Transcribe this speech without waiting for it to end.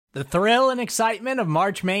The thrill and excitement of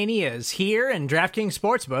March Mania is here, and DraftKings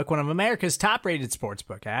Sportsbook, one of America's top-rated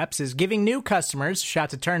sportsbook apps, is giving new customers a shot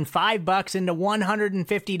to turn $5 into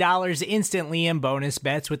 $150 instantly in bonus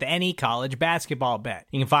bets with any college basketball bet.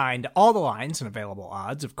 You can find all the lines and available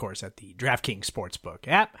odds, of course, at the DraftKings Sportsbook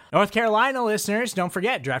app. North Carolina listeners, don't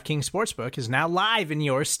forget, DraftKings Sportsbook is now live in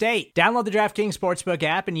your state. Download the DraftKings Sportsbook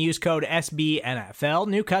app and use code SBNFL.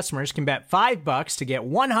 New customers can bet $5 to get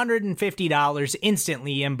 $150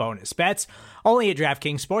 instantly in bonus bets, only at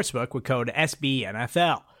DraftKings Sportsbook with code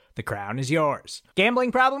SBNFL. The crown is yours.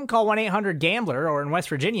 Gambling problem? Call 1-800-GAMBLER, or in West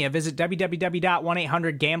Virginia, visit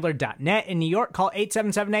www.1800gambler.net. In New York, call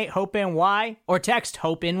 877-8-HOPE-NY or text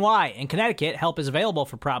HOPE-NY. In Connecticut, help is available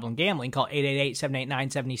for problem gambling. Call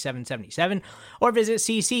 888-789-7777 or visit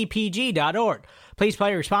ccpg.org. Please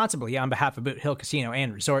play responsibly on behalf of Boot Hill Casino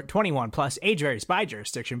and Resort. 21 plus, age varies by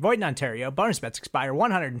jurisdiction. Void in Ontario. Bonus bets expire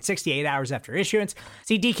 168 hours after issuance.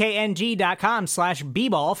 See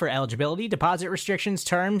dkng.com/bball for eligibility, deposit restrictions,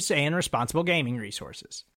 terms, and responsible gaming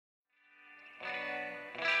resources.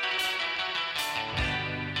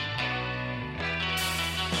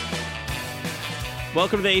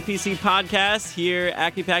 Welcome to the APC podcast here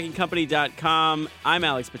at AcmePackingCompany.com. I'm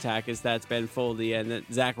Alex Patakis. That's Ben Foldy, and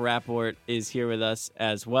Zach Rapport is here with us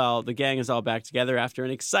as well. The gang is all back together after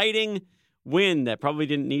an exciting win that probably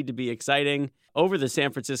didn't need to be exciting over the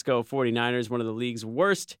San Francisco 49ers, one of the league's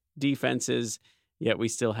worst defenses, yet we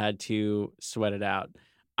still had to sweat it out.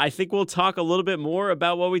 I think we'll talk a little bit more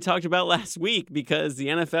about what we talked about last week, because the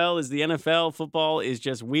NFL is the NFL. Football is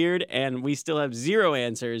just weird, and we still have zero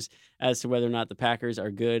answers as to whether or not the Packers are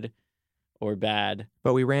good or bad.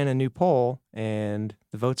 But we ran a new poll, and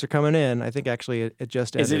the votes are coming in. I think actually it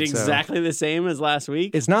just ended. Is it exactly the same as last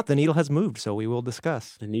week? It's not. The needle has moved, so we will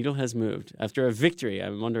discuss. The needle has moved. After a victory,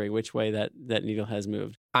 I'm wondering which way that needle has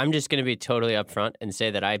moved. I'm just going to be totally upfront and say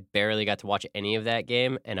that I barely got to watch any of that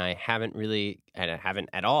game, and I haven't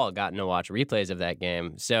at all gotten to watch replays of that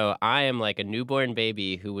game. So I am like a newborn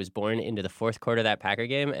baby who was born into the fourth quarter of that Packer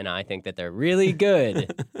game, and I think that they're really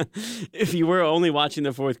good. If you were only watching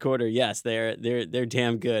the fourth quarter, yes, they're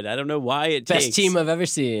damn good. I don't know why it takes. Best team I've ever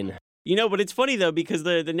seen. You know, but it's funny, though, because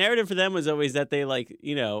the narrative for them was always that they, we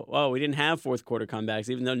didn't have fourth quarter comebacks,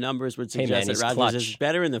 even though numbers would suggest that Rodgers is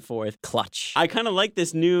better in the fourth. Clutch. I kind of like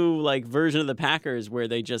this new, version of the Packers where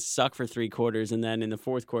they just suck for three quarters, and then in the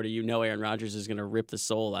fourth quarter, Aaron Rodgers is going to rip the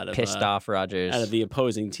soul out of pissed off Rodgers out of the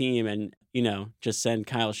opposing team, and just send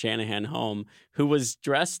Kyle Shanahan home, who was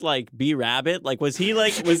dressed like B Rabbit. Was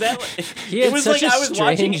that? It was like I was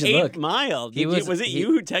watching 8 look. Mile. Was it you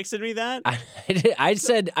who texted me that? I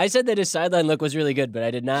said that his sideline look was really good, but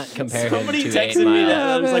I did not compare him to 8 Mile. Somebody texted me that.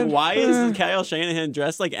 I was like, why is Kyle Shanahan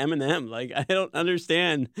dressed like Eminem? I don't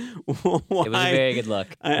understand why. It was a very good look.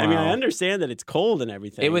 I mean, I understand that it's cold and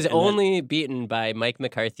everything. It was only beaten by Mike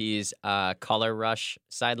McCarthy's color rush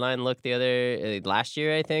sideline look last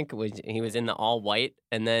year, I think. He was in the all white,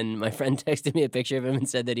 and then my friend texted me a picture of him and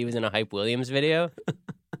said that he was in a Hype Williams video.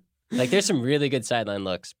 There's some really good sideline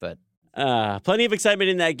looks, but plenty of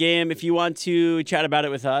excitement in that game. If you want to chat about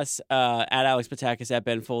it with us, at Alex Patakis, at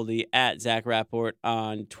Ben Foldy, at Zach Rapport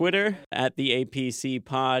on Twitter, at the APC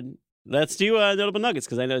Pod. Let's do Notable Nuggets,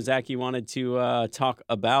 because I know, Zach, you wanted to talk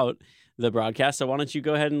about the broadcast. So why don't you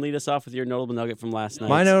go ahead and lead us off with your notable nugget from last night?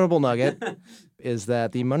 My notable nugget is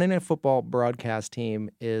that the Monday Night Football broadcast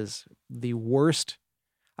team is the worst,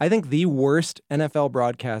 I think the worst NFL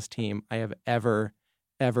broadcast team I have ever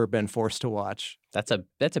been forced to watch. That's a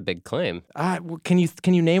big claim. Can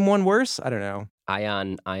you name one worse? I don't know.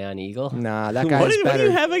 Ion Eagle? Nah, that guy's better. What do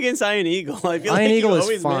you have against Ion Eagle? I feel Ion like Eagle you is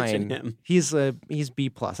always fine. mention him. He's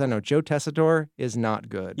B+. I don't know. Joe Tessitore is not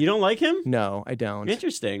good. You don't like him? No, I don't.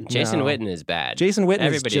 Interesting. Jason No. Witten is bad. Jason Witten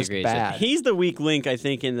Everybody is just agrees bad. He's the weak link, I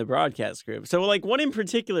think, in the broadcast group. So, what in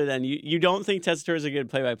particular, then? You don't think Tessitore is a good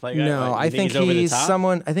play-by-play guy? No, I think he's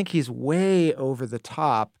someone. I think he's way over the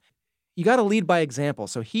top. You got to lead by example.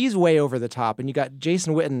 So he's way over the top, and you got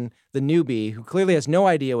Jason Witten, the newbie, who clearly has no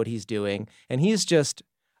idea what he's doing, and he's just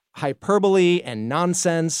hyperbole and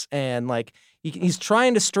nonsense, and he's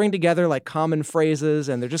trying to string together common phrases,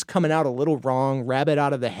 and they're just coming out a little wrong. Rabbit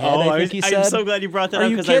out of the head. I think he said. I'm so glad you brought that up,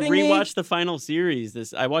 because I rewatched the final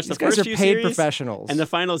series. I watched the first few series. These guys are paid professionals. And the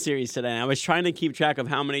final series today. I was trying to keep track of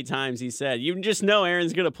how many times he said, "You just know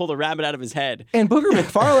Aaron's going to pull the rabbit out of his head." And Booger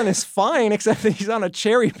McFarland is fine, except that he's on a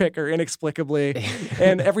cherry picker inexplicably,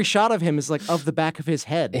 and every shot of him is of the back of his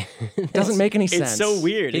head. It doesn't make any sense. It's so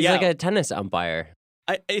weird. He's like a tennis umpire.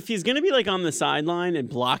 If he's going to be on the sideline and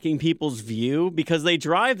blocking people's view, because they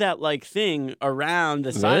drive that thing around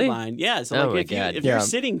the sideline. Yeah. So if you're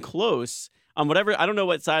sitting close, on whatever, I don't know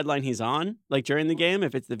what sideline he's on, like during the game,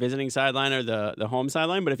 if it's the visiting sideline or the home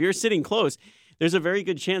sideline, but if you're sitting close, there's a very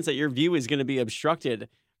good chance that your view is going to be obstructed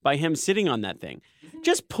by him sitting on that thing.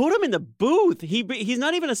 Just put him in the booth. He's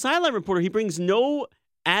not even a sideline reporter. He brings no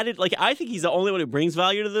added, like, I think he's the only one who brings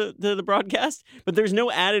value to the broadcast, but there's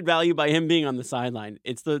no added value by him being on the sideline.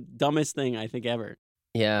 It's the dumbest thing I think ever.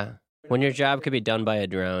 Yeah. When your job could be done by a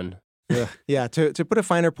drone. Yeah, to put a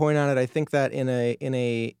finer point on it, I think that in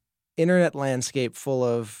a internet landscape full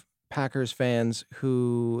of Packers fans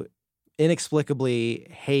who inexplicably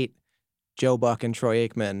hate Joe Buck and Troy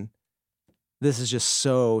Aikman, this is just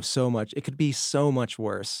so much. It could be so much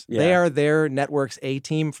worse. Yeah. They are their network's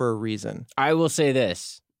A-team for a reason. I will say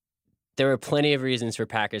this. There were plenty of reasons for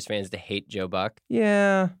Packers fans to hate Joe Buck.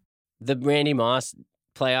 Yeah. The Randy Moss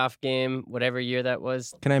playoff game, whatever year that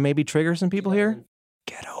was. Can I maybe trigger some people here?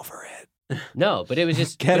 Get over it. No, but it was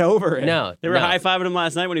just... Get over it. No. They were high-fiving him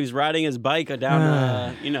last night when he was riding his bike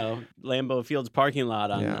down, Lambeau Field's parking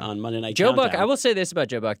lot on Monday Night Joe Buck, Countdown. I will say this about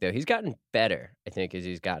Joe Buck, though. He's gotten better, I think, as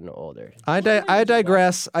he's gotten older. I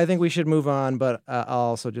digress. I think we should move on, but I'll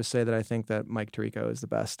also just say that I think that Mike Tirico is the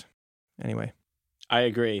best. Anyway. I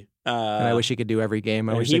agree. And I wish he could do every game.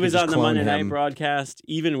 I wish he they could was just on the clone Monday night him. broadcast,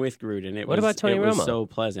 even with Gruden. What about Tony it was Romo? so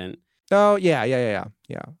pleasant. Oh, yeah.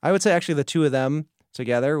 I would say actually the two of them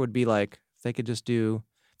together would be like, they could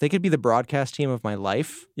be the broadcast team of my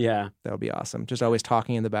life. Yeah. That would be awesome. Just always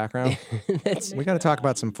talking in the background. We got to talk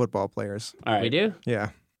about some football players. All right. We do? Yeah.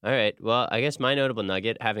 All right. Well, I guess my notable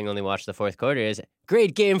nugget, having only watched the fourth quarter, is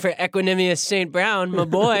great game for Equanimous St. Brown, my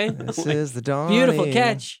boy. This is the dawn. Beautiful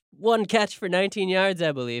catch. One catch for 19 yards,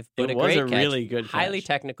 I believe. But It a was great a catch. really good Highly catch.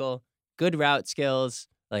 technical, good route skills.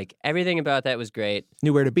 Like, everything about that was great.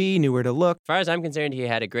 Knew where to be, knew where to look. As far as I'm concerned, he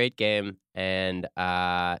had a great game, and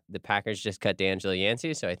the Packers just cut D'Angelo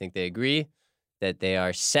Yancey, so I think they agree that they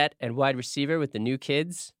are set at wide receiver with the new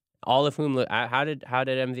kids, all of whom look. How did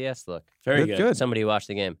MVS look? Very Good, good. good. Somebody watched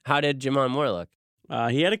the game. How did Jamon Moore look?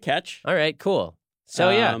 He had a catch. All right, cool.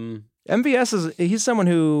 So yeah, MVS he's someone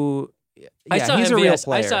who, I saw he's MVS, a real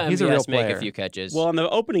player. I saw He's a real MVS make player. a few catches. Well, in the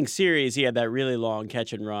opening series, he had that really long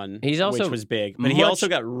catch and run, He's also which was big. But he much- also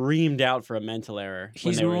got reamed out for a mental error.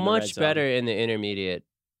 when he's they were in the red much zone. better in the intermediate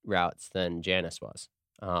routes than Janis was.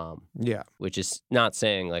 Yeah. Which is not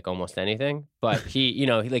saying like almost anything, but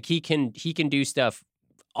he can do stuff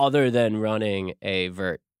other than running a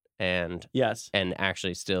vert and Yes.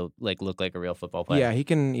 actually still like look like a real football player. Yeah, he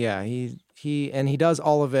can. Yeah, he does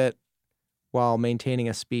all of it while maintaining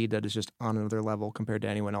a speed that is just on another level compared to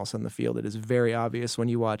anyone else on the field. It is very obvious when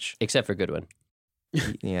you watch. Except for Goodwin.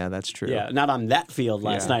 Yeah, that's true. Yeah, not on that field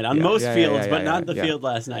last Yeah, night. On yeah, most yeah, fields, yeah, but yeah, not the yeah. field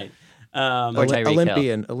last night. Or Tyreek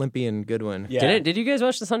Hill. Olympian Goodwin. Yeah. Did you guys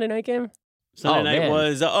watch the Sunday night game? Sunday Oh, night man.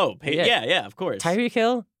 was yeah, of course. Tyreek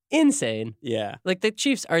Hill, insane. Yeah. Like the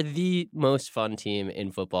Chiefs are the most fun team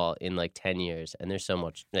in football in like 10 years, and there's so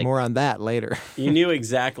much. Like, More on that later. You knew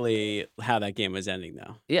exactly how that game was ending,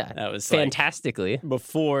 though. yeah, That was fantastically.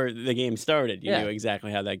 before the game started. You Yeah. knew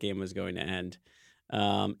exactly how that game was going to end.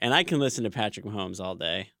 And I can listen to Patrick Mahomes all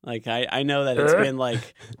day. Like I know that it's been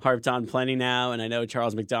like harped on plenty now, and I know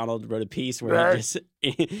Charles McDonald wrote a piece where he just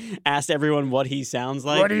asked everyone what he sounds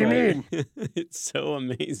like. What do you mean? It's so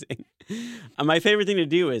amazing. My favorite thing to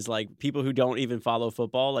do is like people who don't even follow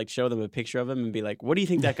football, like show them a picture of him and be like, "What do you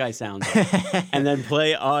think that guy sounds like?" And then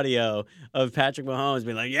play audio of Patrick Mahomes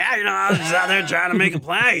being like, "Yeah, I was just out there trying to make a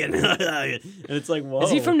play," and it's like, "Whoa." Is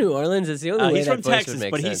he from New Orleans? It's the only way He's that from voice would Texas,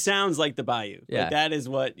 make but he sense. sounds like the Bayou. Yeah. Like, that is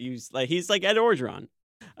what you like. He's like Ed Orgeron.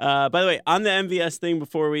 By the way, on the MVS thing,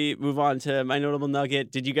 before we move on to my notable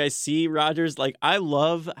nugget, did you guys see Rodgers? Like, I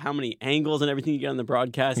love how many angles and everything you get on the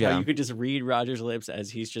broadcast. Yeah. How you could just read Rodgers' lips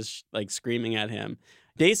as he's just like screaming at him.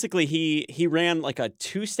 Basically, he ran like a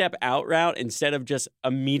two-step out route instead of just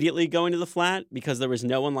immediately going to the flat because there was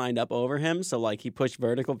no one lined up over him. So like he pushed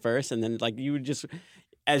vertical first, and then like you would just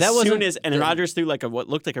That wasn't and Rodgers threw like what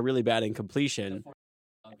looked like a really bad incompletion.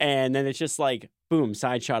 And then it's just like, boom,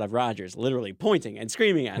 side shot of Rodgers, literally pointing and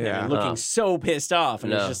screaming at him Yeah. and looking so pissed off.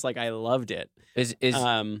 And it's No. just like, I loved it. Is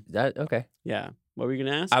that okay? Yeah. What were you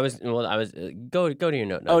going to ask? I was go to your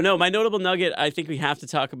note. Oh, no, my notable nugget, I think we have to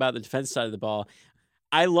talk about the defense side of the ball.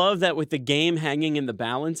 I love that with the game hanging in the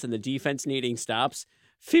balance and the defense needing stops,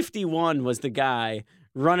 51 was the guy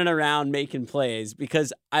running around making plays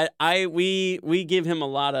because we give him a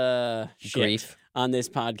lot of shit Grief. on this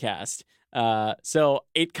podcast. So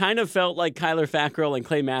it kind of felt like Kyler Fackrell and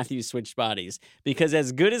Clay Matthews switched bodies because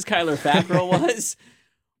as good as Kyler Fackrell was,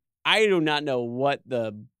 I do not know what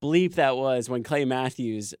the bleep that was when Clay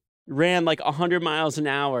Matthews ran like 100 miles an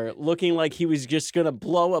hour, looking like he was just going to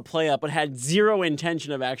blow a play up, but had zero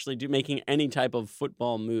intention of actually making any type of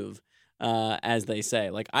football move, as they say.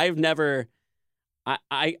 Like, I've never...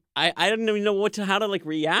 I didn't even know how to like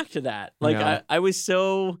react to that. Like, Yeah. I was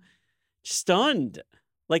so stunned.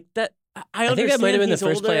 Like that... I think that might have been the he's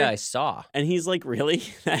first play older, I saw. and he's like, really?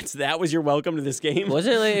 That was your welcome to this game?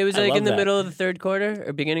 Wasn't it like it was I like love in the that. middle of the third quarter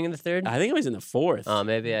or beginning of the third? I think it was in the fourth. Oh,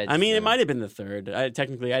 maybe I mean, it might have been the third.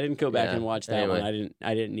 Technically, I didn't go back Yeah, and watch that anyway. one.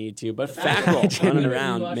 I didn't need to. But Fackrell running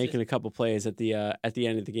around, making a couple plays at the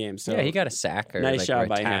end of the game. So Yeah, he got a sack or, nice like, job or a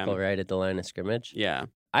by tackle him. right at the line of scrimmage. yeah.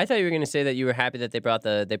 I thought you were going to say that you were happy that they brought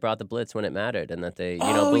the blitz when it mattered and that they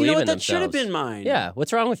Oh, believe you know what? in That themselves. should have been mine. Yeah,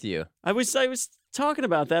 what's wrong with you? I was talking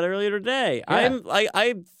about that earlier today. Yeah.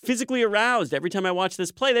 I'm physically aroused every time I watch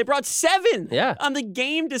this play. They brought 7 Yeah. on the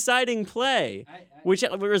game deciding play, which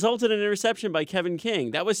resulted in an interception by Kevin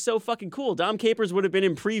King. That was so fucking cool. Dom Capers would have been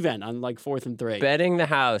in prevent on like 4th and 3 Betting the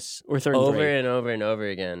house or 3rd and over 3. and over and over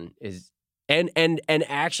again is and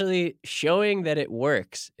actually showing that it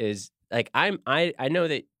works is like I know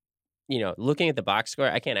that looking at the box score,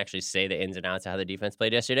 I can't actually say the ins and outs of how the defense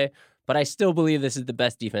played yesterday, but I still believe this is the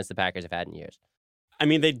best defense the Packers have had in years. I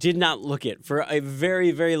mean, they did not look it for a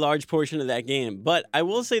very, very large portion of that game. But I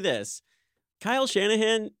will say this. Kyle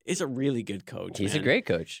Shanahan is a really good coach. He's man. a great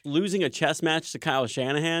coach. Losing a chess match to Kyle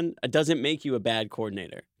Shanahan doesn't make you a bad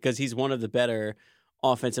coordinator because he's one of the better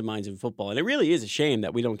offensive minds in football. And it really is a shame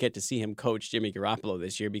that we don't get to see him coach Jimmy Garoppolo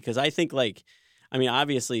this year because I think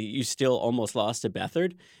obviously you still almost lost to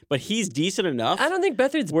Beathard, but he's decent enough. I don't think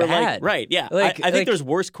Beathard's We're bad. right, yeah. I think there's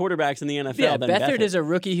worse quarterbacks in the NFL Yeah, than Beathard Beathard. is a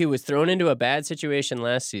rookie who was thrown into a bad situation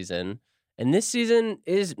last season, and this season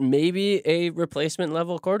is maybe a replacement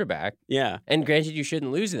level quarterback. Yeah, And granted, you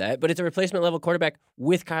shouldn't lose that, but it's a replacement level quarterback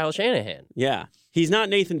with Kyle Shanahan. yeah. He's not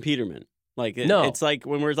Nathan Peterman. No. It's like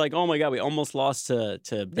when we're like, oh my god, we almost lost to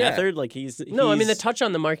Beathard. Like No, I mean the touch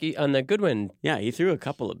on the Goodwin. yeah, he threw a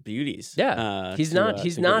couple of beauties. Yeah, he's to, not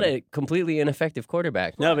to not Goodwin. a completely ineffective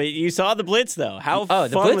quarterback. No, but you saw the blitz though. How Oh,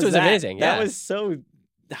 the fun blitz was that? amazing, yeah. That was so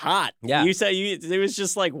hot. Yeah. You said it was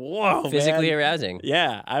just like whoa, Physically man. arousing.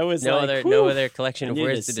 Yeah, I was No like, no whew. other collection I of needed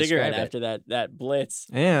words a to cigarette describe it. after that blitz.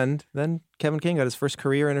 And then Kevin King got his first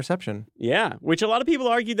career interception. Yeah, which a lot of people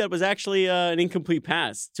argued that was actually an incomplete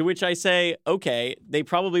pass. To which I say, okay, they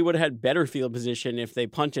probably would have had better field position if they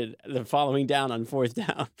punted the following down on 4th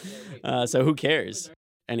down. So who cares?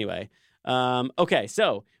 Anyway, okay.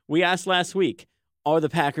 So we asked last week, are the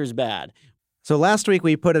Packers bad? So last week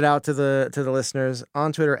we put it out to the listeners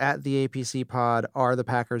on Twitter at the APC Pod. Are the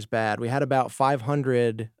Packers bad? We had about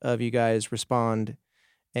 500 of you guys respond,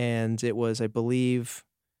 and it was, I believe,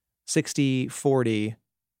 60-40.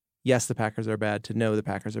 Yes, the Packers are bad. To no, the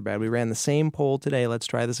Packers are bad. We ran the same poll today. Let's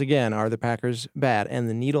try this again. Are the Packers bad? And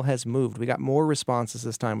the needle has moved. We got more responses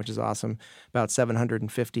this time, which is awesome. About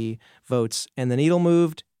 750 votes, and the needle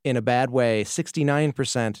moved in a bad way.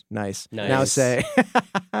 69%. Nice.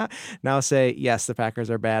 Now say yes, the Packers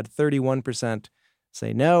are bad. 31%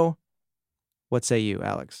 say no. What say you,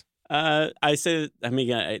 Alex? I say,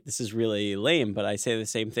 this is really lame, but I say the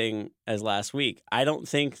same thing as last week. I don't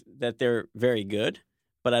think that they're very good,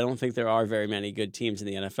 but I don't think there are very many good teams in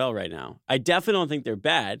the NFL right now. I definitely don't think they're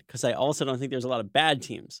bad because I also don't think there's a lot of bad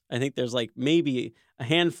teams. I think there's like maybe a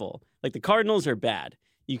handful. Like the Cardinals are bad.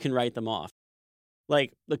 You can write them off.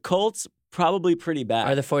 Like the Colts, probably pretty bad.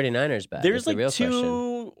 Are the 49ers bad? There's That's the like real 2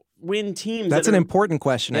 question. win teams. That's that an are- important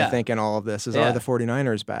question, I Yeah. think, in all of this, is Yeah. are the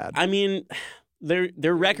 49ers bad? I mean,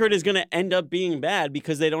 their record is going to end up being bad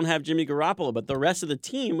because they don't have Jimmy Garoppolo, but the rest of the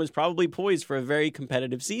team was probably poised for a very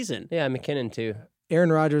competitive season. Yeah, McKinnon too.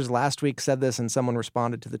 Aaron Rodgers last week said this, and someone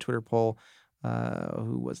responded to the Twitter poll.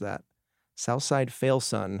 Who was that? Southside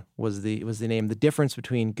Failson was the name. The difference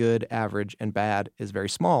between good, average, and bad is very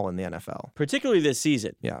small in the NFL. Particularly this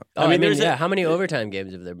season. Yeah. Oh, I mean, there's how many overtime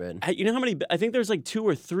games have there been? You know how many? I think there's like 2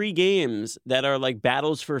 or 3 games that are like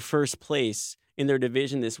battles for first place in their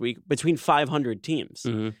division this week between 500 teams.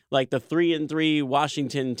 Mhm. Like the 3-3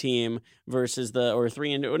 Washington team versus or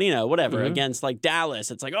 3-, whatever, Mhm. against like Dallas.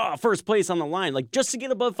 It's like, oh, first place on the line, like just to get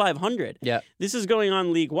above 500. Yeah. This is going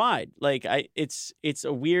on league wide. Like it's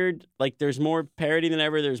a weird, like there's more parity than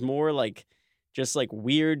ever. There's more like just like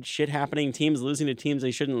weird shit happening. Teams losing to teams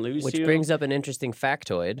they shouldn't lose Which to. brings up an interesting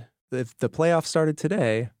factoid. If the playoffs started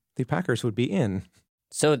today, the Packers would be in.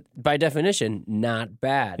 So by definition, not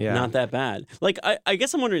bad. Yeah. Not that bad. Like, I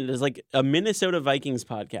guess I'm wondering, there's like a Minnesota Vikings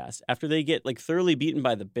podcast after they get like thoroughly beaten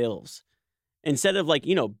by the Bills. Instead of like,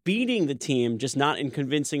 beating the team, just not in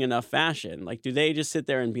convincing enough fashion. Like, do they just sit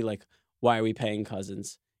there and be like, why are we paying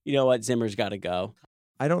Cousins? You know what? Zimmer's got to go.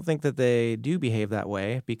 I don't think that they do behave that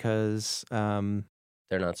way because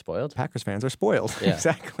They're not spoiled. Packers fans are spoiled. Yeah.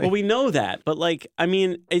 Exactly. Well, we know that, but like, I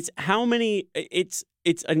mean, it's how many? It's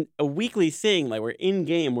a weekly thing. Like we're in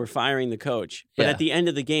game, we're firing the coach, but Yeah. at the end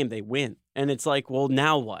of the game, they win, and it's like, well,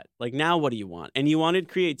 now what? Like now, what do you want? And you wanted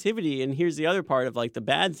creativity, and here's the other part of like the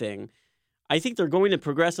bad thing. I think they're going to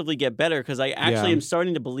progressively get better because I actually Yeah. am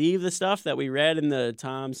starting to believe the stuff that we read in the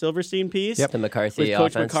Tom Silverstein piece Yep. The McCarthy with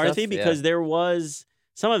Coach offense McCarthy stuff? because there was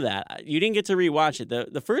some of that. You didn't get to rewatch it.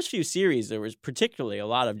 The first few series, there was particularly a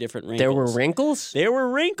lot of different wrinkles. There were wrinkles? There were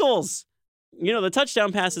wrinkles. You know, the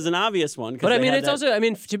touchdown pass is an obvious one. 'Cause But I they mean, had it's that- also, I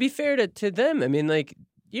mean, to be fair to them, I mean, like,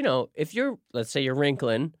 you know, if you're, let's say you're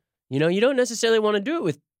wrinkling, you know, you don't necessarily want to do it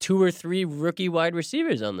with 2 or 3 rookie wide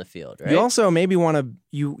receivers on the field, right? You also maybe want to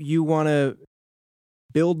you want to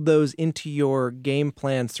build those into your game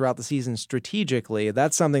plans throughout the season strategically.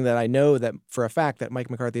 That's something that I know that for a fact that Mike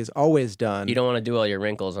McCarthy has always done. You don't want to do all your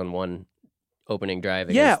wrinkles on one opening drive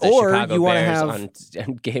Yeah, against the or Chicago you wanna Bears have-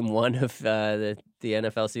 on game 1 of the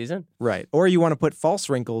NFL season. Right. Or you want to put false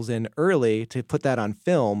wrinkles in early to put that on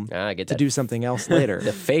film I get to that. do something else later.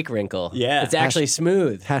 The fake wrinkle. Yeah. It's actually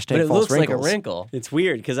smooth. Hashtag but it false looks like a wrinkles. wrinkle. It's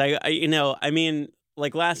weird because I mean,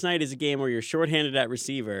 like last night is a game where you're shorthanded at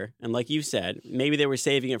receiver, and like you said, maybe they were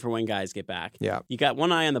saving it for when guys get back. Yeah. You got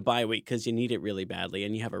one eye on the bye week because you need it really badly,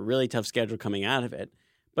 and you have a really tough schedule coming out of it.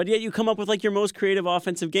 But yet you come up with like your most creative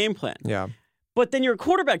offensive game plan. Yeah. But then your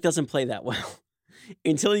quarterback doesn't play that well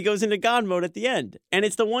until he goes into God mode at the end, and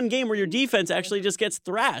it's the one game where your defense actually just gets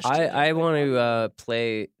thrashed. I want to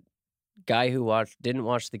play guy who didn't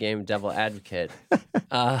watch the game, devil advocate.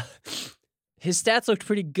 His stats looked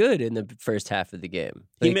pretty good in the first half of the game.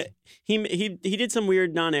 Like, He did some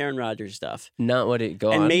weird non-Aaron Rodgers stuff. not what it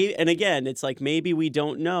go And on. and again, it's like maybe we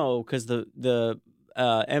don't know because the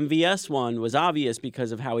MVS one was obvious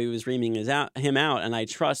because of how he was reaming him out, and I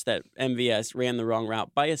trust that MVS ran the wrong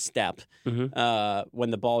route by a step Mhm.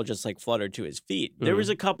 when the ball just like fluttered to his feet. There was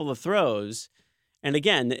a couple of throws, and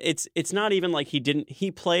again, it's not even like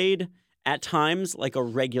he played at times like a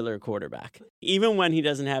regular quarterback. Even when he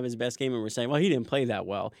doesn't have his best game and we're saying, well, he didn't play that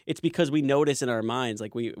well, it's because we notice in our minds,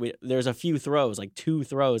 like we there's a few throws, like 2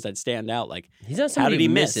 throws that stand out. Like He's not how somebody did he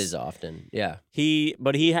who miss? misses often. Yeah.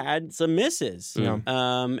 But he had some misses. Yeah.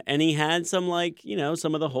 And he had some like, you know,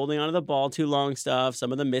 some of the holding onto the ball too long stuff,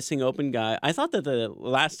 some of the missing open guy. I thought that the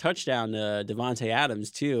last touchdown to Devontae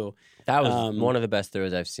Adams too, That was one of the best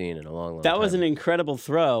throws I've seen in a long time. that was an incredible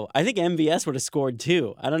throw. I think MVS would have scored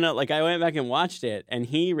too. I don't know. Like I went back and watched it, and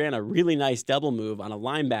he ran a really nice double move on a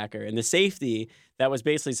linebacker, and the safety that was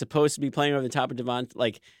basically supposed to be playing over the top of Devontae.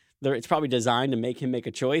 Like it's probably designed to make him make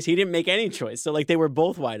a choice. He didn't make any choice, so like they were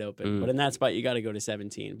both wide open. But in that spot, you got to go to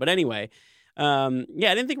 17. But anyway. I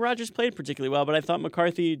didn't think Rodgers played particularly well, but I thought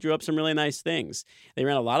McCarthy drew up some really nice things. They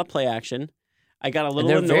ran a lot of play action. I got a And little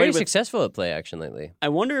they're annoyed very with successful at play action lately. I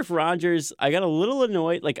wonder if Rodgers, I got a little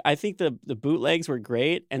annoyed. Like, I think the bootlegs were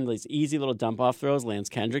great and these easy little dump off throws. Lance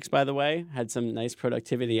Kendricks, by the way, had some nice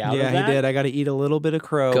productivity out of that. Yeah, he did. I got to eat a little bit of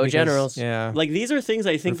crow. Go because- Generals. Yeah. Like, these are things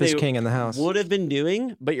I think Rufus they King in the house. would have been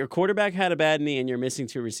doing, but your quarterback had a bad knee and you're missing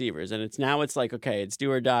 2 receivers. And it's like, okay, it's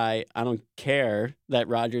do or die. I don't care that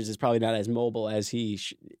Rodgers is probably not as mobile as he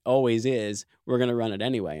always is. We're going to run it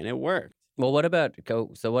anyway. And it worked. Well, what about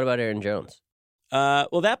Aaron Jones?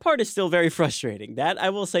 Well, that part is still very frustrating. That I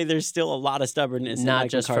will say, there's still a lot of stubbornness. in Not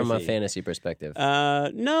Mike just from a McCarthy. fantasy perspective.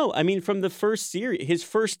 No, I mean from the first series, his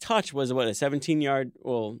first touch was a 17-yard,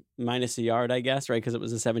 well, minus a yard, I guess, right? Because it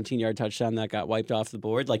was a 17-yard touchdown that got wiped off the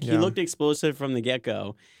board. Like he Yeah. looked explosive from the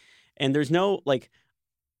get-go, and there's no like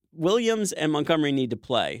Williams and Montgomery need to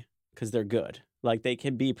play because they're good. Like they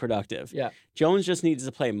can be productive. Yeah. Jones just needs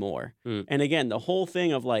to play more. Mm. And again, the whole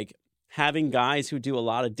thing of like having guys who do a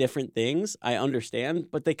lot of different things, I understand,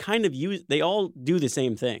 but they all do the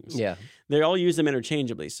same things. Yeah. They all use them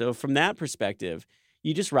interchangeably. So from that perspective,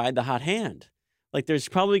 you just ride the hot hand. Like there's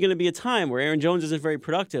probably going to be a time where Aaron Jones isn't very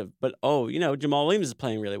productive, but Jamal Williams is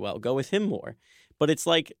playing really well. Go with him more. But it's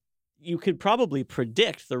like you could probably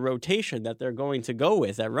predict the rotation that they're going to go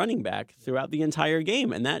with at running back throughout the entire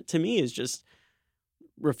game. And that to me is just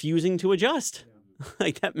refusing to adjust.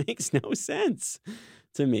 Like that makes no sense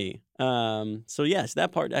to me. So yes,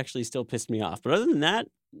 that part actually still pissed me off. But other than that,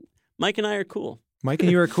 Mike and I are cool. Mike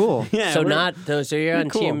and you are cool. Yeah. So we're- so you're we're on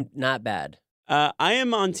cool. team not bad. I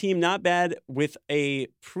am on team not bad with a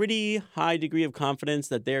pretty high degree of confidence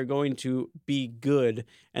that they're going to be good,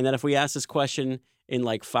 and that if we ask this question in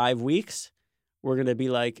like 5 weeks, we're going to be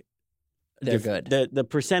like, They're good. The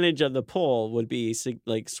percentage of the poll would be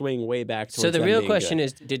like swing way back towards So the them real being question good.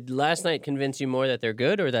 is, did last night convince you more that they're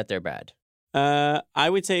good or that they're bad? I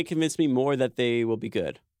would say it convinced me more that they will be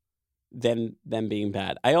good than them being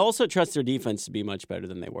bad. I also trust their defense to be much better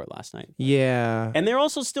than they were last night. Yeah. And they're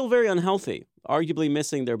also still very unhealthy, arguably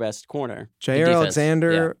missing their best corner. Jair defense,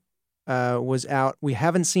 Alexander was out. We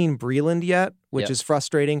haven't seen Breland yet, which Yep. is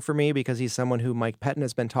frustrating for me because he's someone who Mike Pettin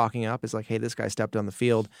has been talking up. Is like, hey, this guy stepped on the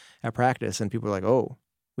field at practice, and people are like, oh,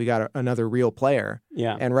 we got another real player.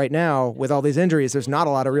 Yeah. And right now, with all these injuries, there's not a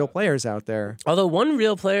lot of real players out there. Although one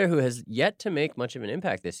real player who has yet to make much of an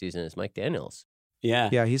impact this season is Mike Daniels. Yeah.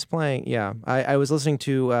 Yeah, he's playing. Yeah, I was listening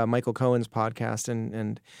to Michael Cohen's podcast,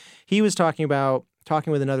 and he was talking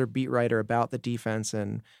with another beat writer about the defense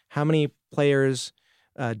and how many players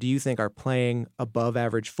do you think are playing above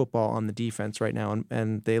average football on the defense right now?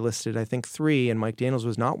 And they listed, I think, 3, and Mike Daniels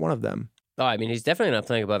was not one of them. Oh, I mean, he's definitely not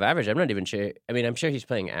playing above average. I'm not even sure. I mean, I'm sure he's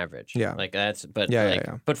playing average. Yeah. Like that's, but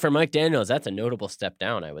Yeah. but for Mike Daniels, that's a notable step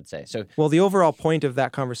down, I would say. So Well, the overall point of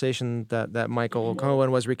that conversation that Michael Cohen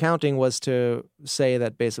was recounting was to say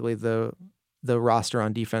that basically the roster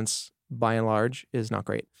on defense, by and large, is not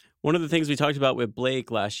great. One of the things we talked about with Blake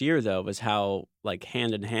last year, though, was how, like,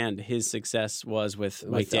 hand in hand his success was with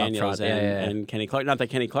Mike Daniels up front. and Kenny Clark. Not that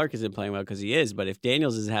Kenny Clark isn't playing well because he is, but if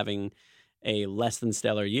Daniels is having a less than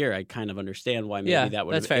stellar year, I kind of understand why maybe that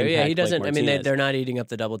would that's have fair. Yeah, he impacted Blake doesn't. I mean, Martinez. they're not eating up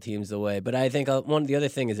the double teams the way. But I think the other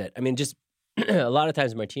thing is that, I mean, just a lot of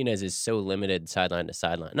times Martinez is so limited sideline to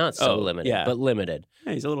sideline. Not so limited, yeah. but limited.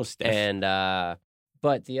 Yeah, he's a little stiff. And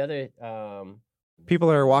but the other,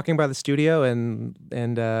 People are walking by the studio, and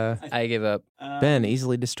I give up. Ben,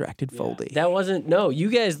 easily distracted Foldy. That wasn't you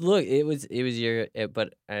guys look. It was your.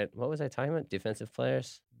 But what was I talking about? Defensive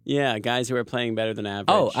players. Yeah, guys who are playing better than average.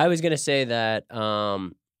 Oh, I was going to say that,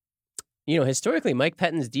 historically, Mike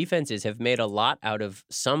Pettin's defenses have made a lot out of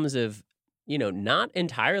sums of, not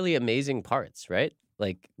entirely amazing parts, right?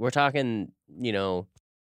 Like, we're talking,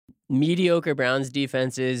 mediocre Browns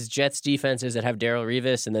defenses, Jets defenses that have Darrelle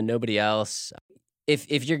Revis and then nobody else.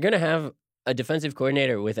 If you're going to have a defensive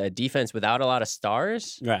coordinator with a defense without a lot of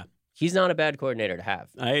stars, yeah. he's not a bad coordinator to have.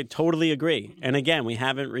 I totally agree. And again, we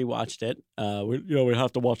haven't rewatched it. We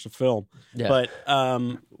have to watch the film. Yeah. But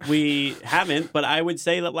we haven't. But I would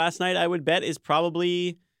say that last night, I would bet, is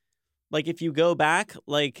probably, like, if you go back,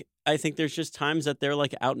 like, I think there's just times that they're,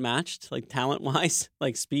 like, outmatched, like, talent-wise,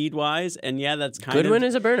 like, speed-wise. And, yeah, that's kind of... Goodwin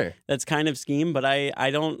is a burner. That's kind of scheme, but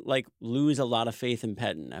I don't, like, lose a lot of faith in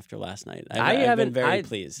Pettin after last night. I've been very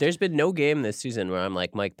pleased. There's been no game this season where I'm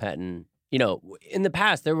like, Mike Pettin... in the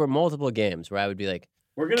past, there were multiple games where I would be like,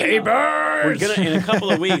 We're gonna in a couple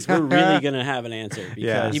of weeks. We're really gonna have an answer. Because,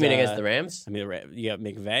 Yeah. You mean against the Rams? I mean, you got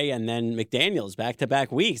McVay and then McDaniels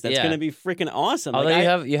back-to-back weeks. That's gonna be freaking awesome.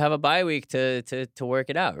 Although you have a bye week to work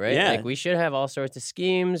it out, right? Yeah. Like we should have all sorts of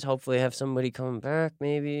schemes. Hopefully, have somebody coming back.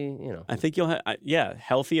 Maybe I think you'll have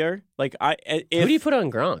healthier. Like Who do you put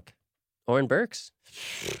on Gronk? Oren Burks?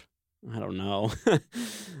 I don't know.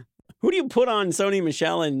 Who do you put on Sony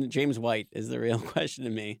Michel and James White is the real question to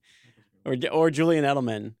me. Or Julian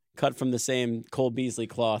Edelman, cut from the same Cole Beasley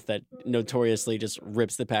cloth that notoriously just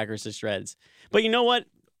rips the Packers to shreds. But you know what?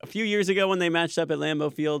 A few years ago when they matched up at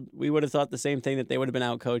Lambeau Field, we would have thought the same thing, that they would have been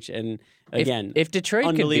outcoached. And again, if Detroit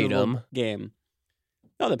could beat unbelievable them, game.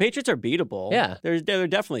 No, the Patriots are beatable. Yeah. They're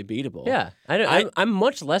definitely beatable. yeah, I'm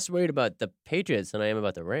much less worried about the Patriots than I am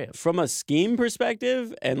about the Rams. From a scheme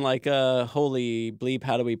perspective and like a holy bleep,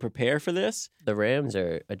 how do we prepare for this? The Rams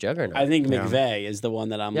are a juggernaut. I think Yeah. McVay is the one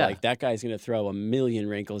that I'm Yeah. like, that guy's going to throw a million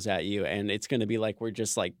wrinkles at you, and it's going to be like we're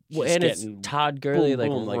just like just and it's getting Todd Gurley boom,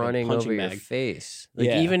 boom, like a running punching over your bag. face. Like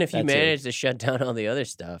Yeah, even if you that too. manage to shut down all the other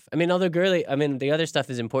stuff. I mean, the other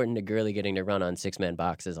stuff is important to Gurley getting to run on 6-man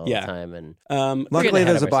boxes all Yeah. the time. And Luckily,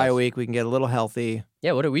 ahead there's of a bye ourselves. week. We can get a little healthy.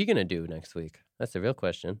 yeah, what are we gonna do next week? That's the real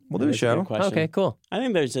question. We'll do a That's a good show. question. Okay, cool. I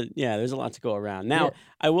think there's a lot to go around. Now, Yeah.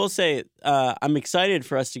 I will say I'm excited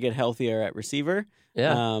for us to get healthier at receiver.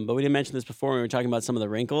 Yeah. But we didn't mention this before when we were talking about some of the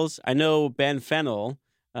wrinkles. I know Ben Fennell,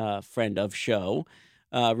 friend of show,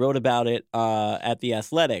 wrote about it at The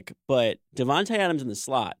Athletic, but Devontae Adams in the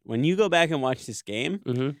slot, when you go back and watch this game,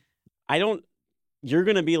 Mm-hmm. you're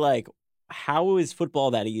going to be like, how is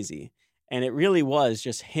football that easy? And it really was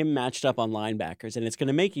just him matched up on linebackers. And it's going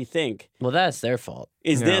to make you think, Well, that's their fault.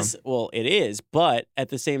 is Yeah. this, well, it is, but at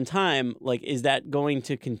the same time, like, is that going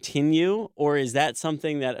to continue? Or is that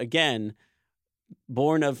something that, again,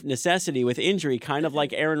 born of necessity with injury, kind of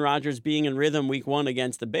like Aaron Rodgers being in rhythm week 1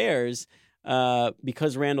 against the Bears,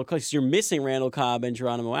 because you're missing Randall Cobb and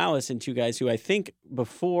Geronimo Allison, two guys who I think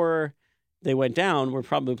before they went down were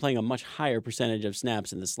probably playing a much higher percentage of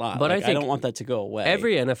snaps in the slot. But Like, I think don't want that to go away.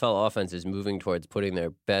 Every NFL offense is moving towards putting their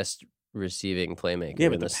best receiving playmaker Yeah,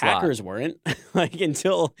 in but the the slot. Packers weren't like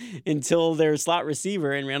until their slot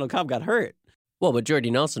receiver and Randall Cobb got hurt. Well, but Jordy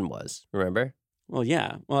Nelson was, remember? Well,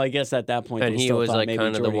 yeah. Well, I guess at that point, And they he still was, thought like, maybe kind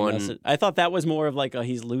of the Jordy one- Nelson. I thought that was more of like a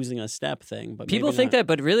he's losing a step thing. But People maybe think not. that,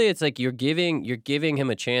 but really, it's like you're giving him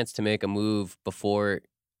a chance to make a move before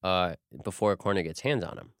a corner gets hands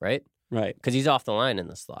on him, right? Right. Because he's off the line in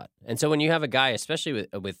the slot. And so when you have a guy, especially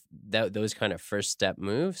with those kind of first step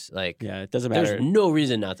moves, like Yeah, it doesn't matter. there's no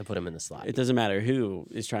reason not to put him in the slot. It doesn't matter who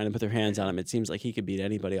is trying to put their hands on him. It seems like he could beat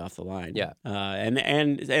anybody off the line. Yeah. And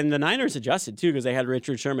the Niners adjusted too because they had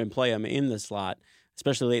Richard Sherman play him in the slot,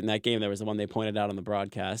 especially late in that game. There was the one they pointed out on the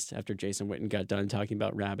broadcast after Jason Witten got done talking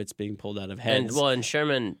about rabbits being pulled out of heads. And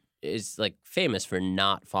Sherman is like famous for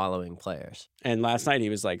not following players. And last night he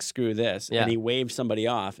was like, screw this. Yeah. And he waved somebody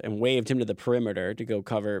off and waved him to the perimeter to go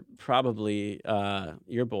cover probably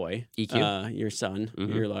your boy, EQ? your son,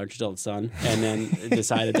 Mhm. your large adult son, and then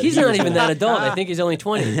decided that He's he not was even gonna- that adult. I think he's only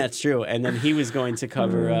 20. That's true. And then he was going to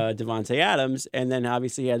cover Devontae Adams. And then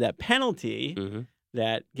obviously he had that penalty Mhm.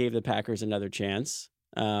 that gave the Packers another chance.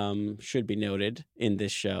 Should be noted in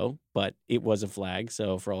this show, but it was a flag.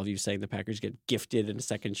 So for all of you saying the Packers get gifted a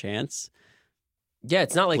second chance, Yeah,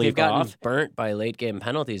 it's not like Bleep they've gotten off. burnt by late game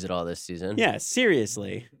penalties at all this season. yeah,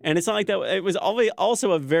 seriously. And it's not like that. It was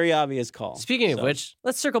also a very obvious call. Speaking of So, which,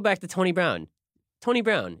 let's circle back to Tony Brown. Tony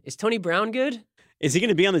Brown. Is Tony Brown good? is he going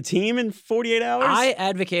to be on the team in 48 hours? I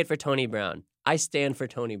advocate for Tony Brown. I stand for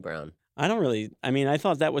Tony Brown. I don't really. I mean, I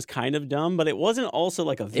thought that was kind of dumb, but it wasn't also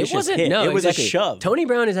like a vicious It wasn't. hit. No, it was exactly. a shove. Tony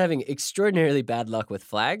Brown is having extraordinarily bad luck with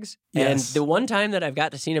flags. Yes. And the one time that I've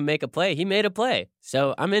got to see him make a play, he made a play.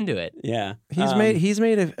 So I'm into it. Yeah, He's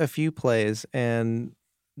made a few plays, and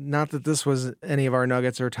not that this was any of our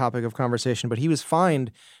nuggets or topic of conversation, but he was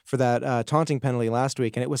fined for that taunting penalty last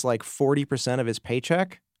week, and it was like 40% of his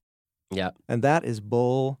paycheck. Yeah. And that is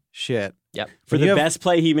bullshit. Yep. for You the have- best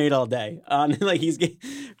play he made all day. Like his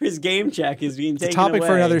game check is being It's a taken topic for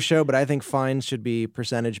away. another show, but I think fines should be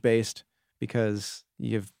percentage based because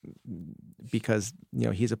he's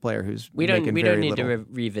a player who's We making don't very need little. to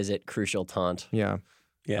revisit Crucial Taunt. Yeah,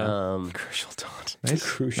 Yeah, crucial taunt. Nice,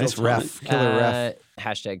 Crucial nice taunt. ref, killer ref.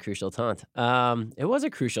 Hashtag Crucial Taunt. It was a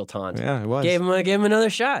crucial taunt. Yeah, it was. Gave him another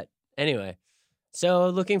shot. Anyway, so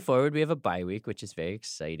looking forward, we have a bye week, which is very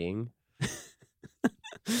exciting.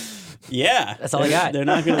 yeah. That's all I got. They're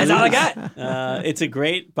not going to. That's all I got. It's a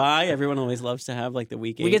great bye. Everyone always loves to have like the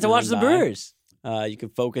week. We get to watch the Brewers. You can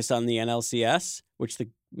focus on the NLCS, which the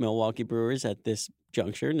Milwaukee Brewers at this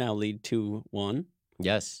juncture now lead 2-1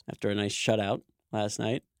 Yes. after a nice shutout last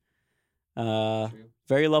night.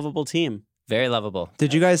 Very lovable team. Very lovable.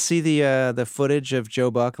 Did you guys see the footage of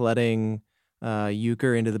Joe Buck letting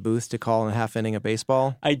Euchre into the booth to call in a half inning of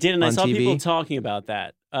baseball? I did, and I On saw people TV? talking about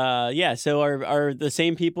that. Yeah, so are the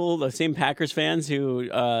same people, the same Packers fans who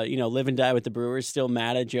live and die with the Brewers still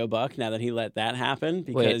mad at Joe Buck now that he let that happen?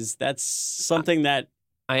 Because that's something that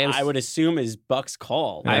I would assume is Buck's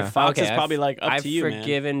call. Yeah. Fox is Okay, probably like up I've to you, man.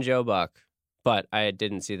 forgiven Joe Buck, but I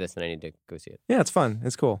didn't see this and I need to go see it. Yeah, it's fun.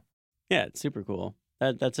 It's cool. Yeah, it's super cool.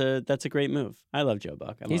 That's a great move. I love Joe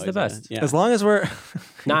Buck. He's the best. Yeah. As long as we're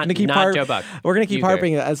Not gonna keep Joe Buck. we're gonna keep Euchre.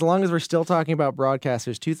 harping. As long as we're still talking about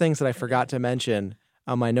broadcasters, two things that I forgot to mention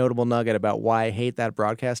on my notable nugget about why I hate that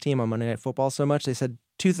broadcast team on Monday Night Football so much. They said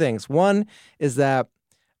two things. One is that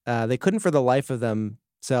they couldn't for the life of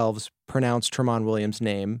themselves pronounce Tremont Williams'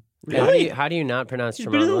 name. Really? How do you not pronounce He's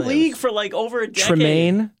Tremont been in the Williams? league for like over a decade.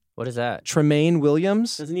 Tremaine What is that?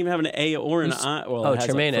 Williams. Doesn't even have an A or an I. Well, Oh, it has a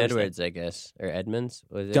Tremaine first Edwards, I guess, or Edmonds.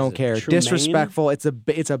 What is it? Don't care. Tremaine? Disrespectful. It's a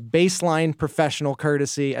baseline professional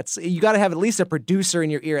courtesy. You got to have at least a producer in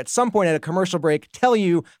your ear at some point at a commercial break tell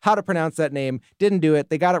you how to pronounce that name. Didn't do it.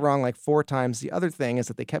 They got it wrong like 4 times. The other thing is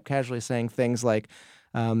that they kept casually saying things like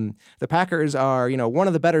the Packers are, one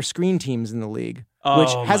of the better screen teams in the league, which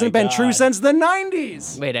Oh, hasn't my been true God. since the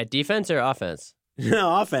 90s. Wait, at defense or offense?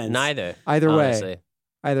 No offense. Neither. Either way. honestly.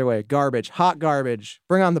 Either way, garbage, hot garbage.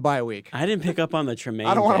 Bring on the bye week. I didn't pick up on the Tremaine.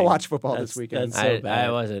 I don't want to thing. watch football That's- this weekend. that's so bad.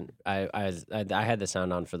 I wasn't. I had the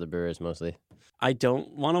sound on for the Brewers mostly. I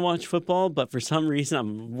don't want to watch football, but for some reason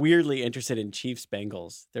I'm weirdly interested in Chiefs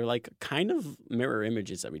Bengals. They're like kind of mirror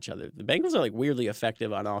images of each other. The Bengals are like weirdly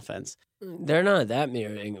effective on offense. They're not that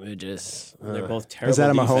mirroring images. They're both terrible. Is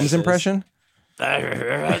that a Mahomes defenses. impression?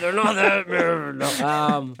 They're not that mirror. No.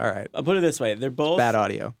 All right. I'll put it this way: they're both Bad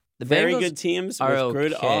audio. The very Bengals good teams are with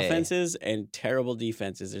good okay. offenses and terrible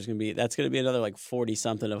defenses. That's gonna be another like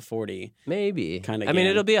 40-something of 40. Maybe. Kinda I mean,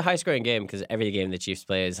 game. it'll be a high-scoring game because every game the Chiefs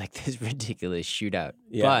play is like this ridiculous shootout.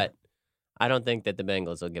 Yeah. But I don't think that the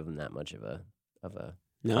Bengals will give them that much of a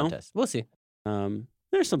No. contest. We'll see.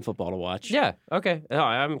 There's some football to watch. Yeah. Okay. No,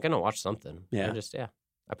 I'm gonna watch something. Yeah.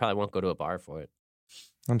 I probably won't go to a bar for it.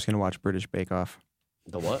 I'm just going to watch British Bake Off.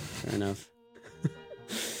 The what? Fair enough.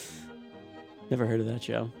 Never heard of that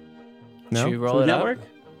show. No? Should we roll Food it Network? up?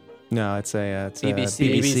 No, it's a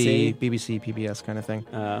BBC. BBC, PBS kind of thing,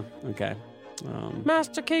 Okay.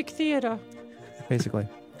 Master Cake Theater. basically.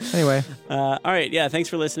 Anyway, All right. Yeah. Thanks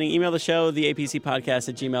for listening. Email the show,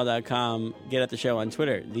 theapcpodcast@gmail.com. Get at the show on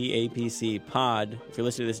Twitter, theapcpod. If you're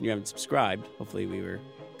listening to this and you haven't subscribed, hopefully we were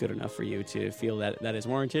good enough for you to feel that that is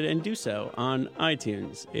warranted, and do so on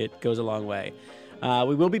iTunes. It goes a long way.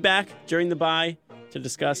 We will be back during the bye to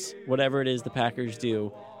discuss whatever it is the Packers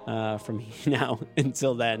do from now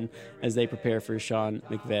until then, as they prepare for Sean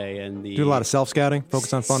McVay and the do a lot of self-scouting,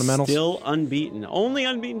 focus on fundamentals. still unbeaten, only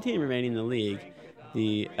unbeaten team remaining in the league,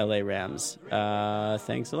 the LA Rams.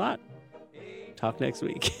 Thanks a lot. Talk next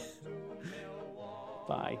week.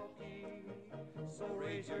 Bye. So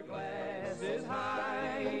raise your glasses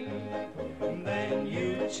high, then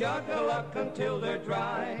you chug-a-luck until they're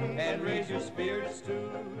dry, and raise your spirits to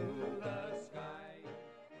the sky.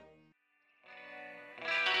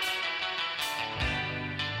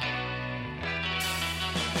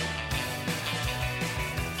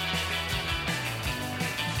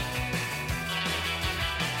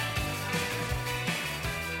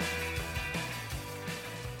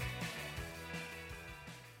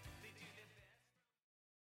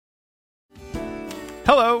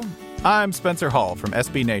 Hello, I'm Spencer Hall from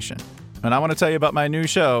SB Nation, and I want to tell you about my new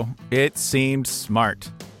show, It Seemed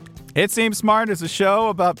Smart. It Seemed Smart is a show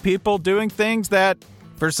about people doing things that,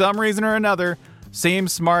 for some reason or another, seem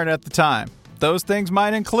smart at the time. Those things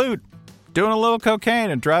might include doing a little cocaine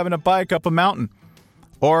and driving a bike up a mountain.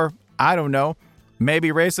 Or, I don't know,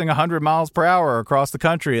 maybe racing 100 miles per hour across the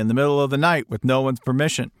country in the middle of the night with no one's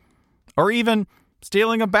permission. Or even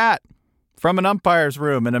stealing a bat from an umpire's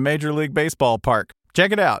room in a Major League Baseball park.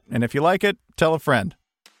 Check it out, and if you like it, tell a friend.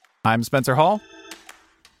 I'm Spencer Hall.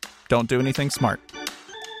 Don't do anything smart.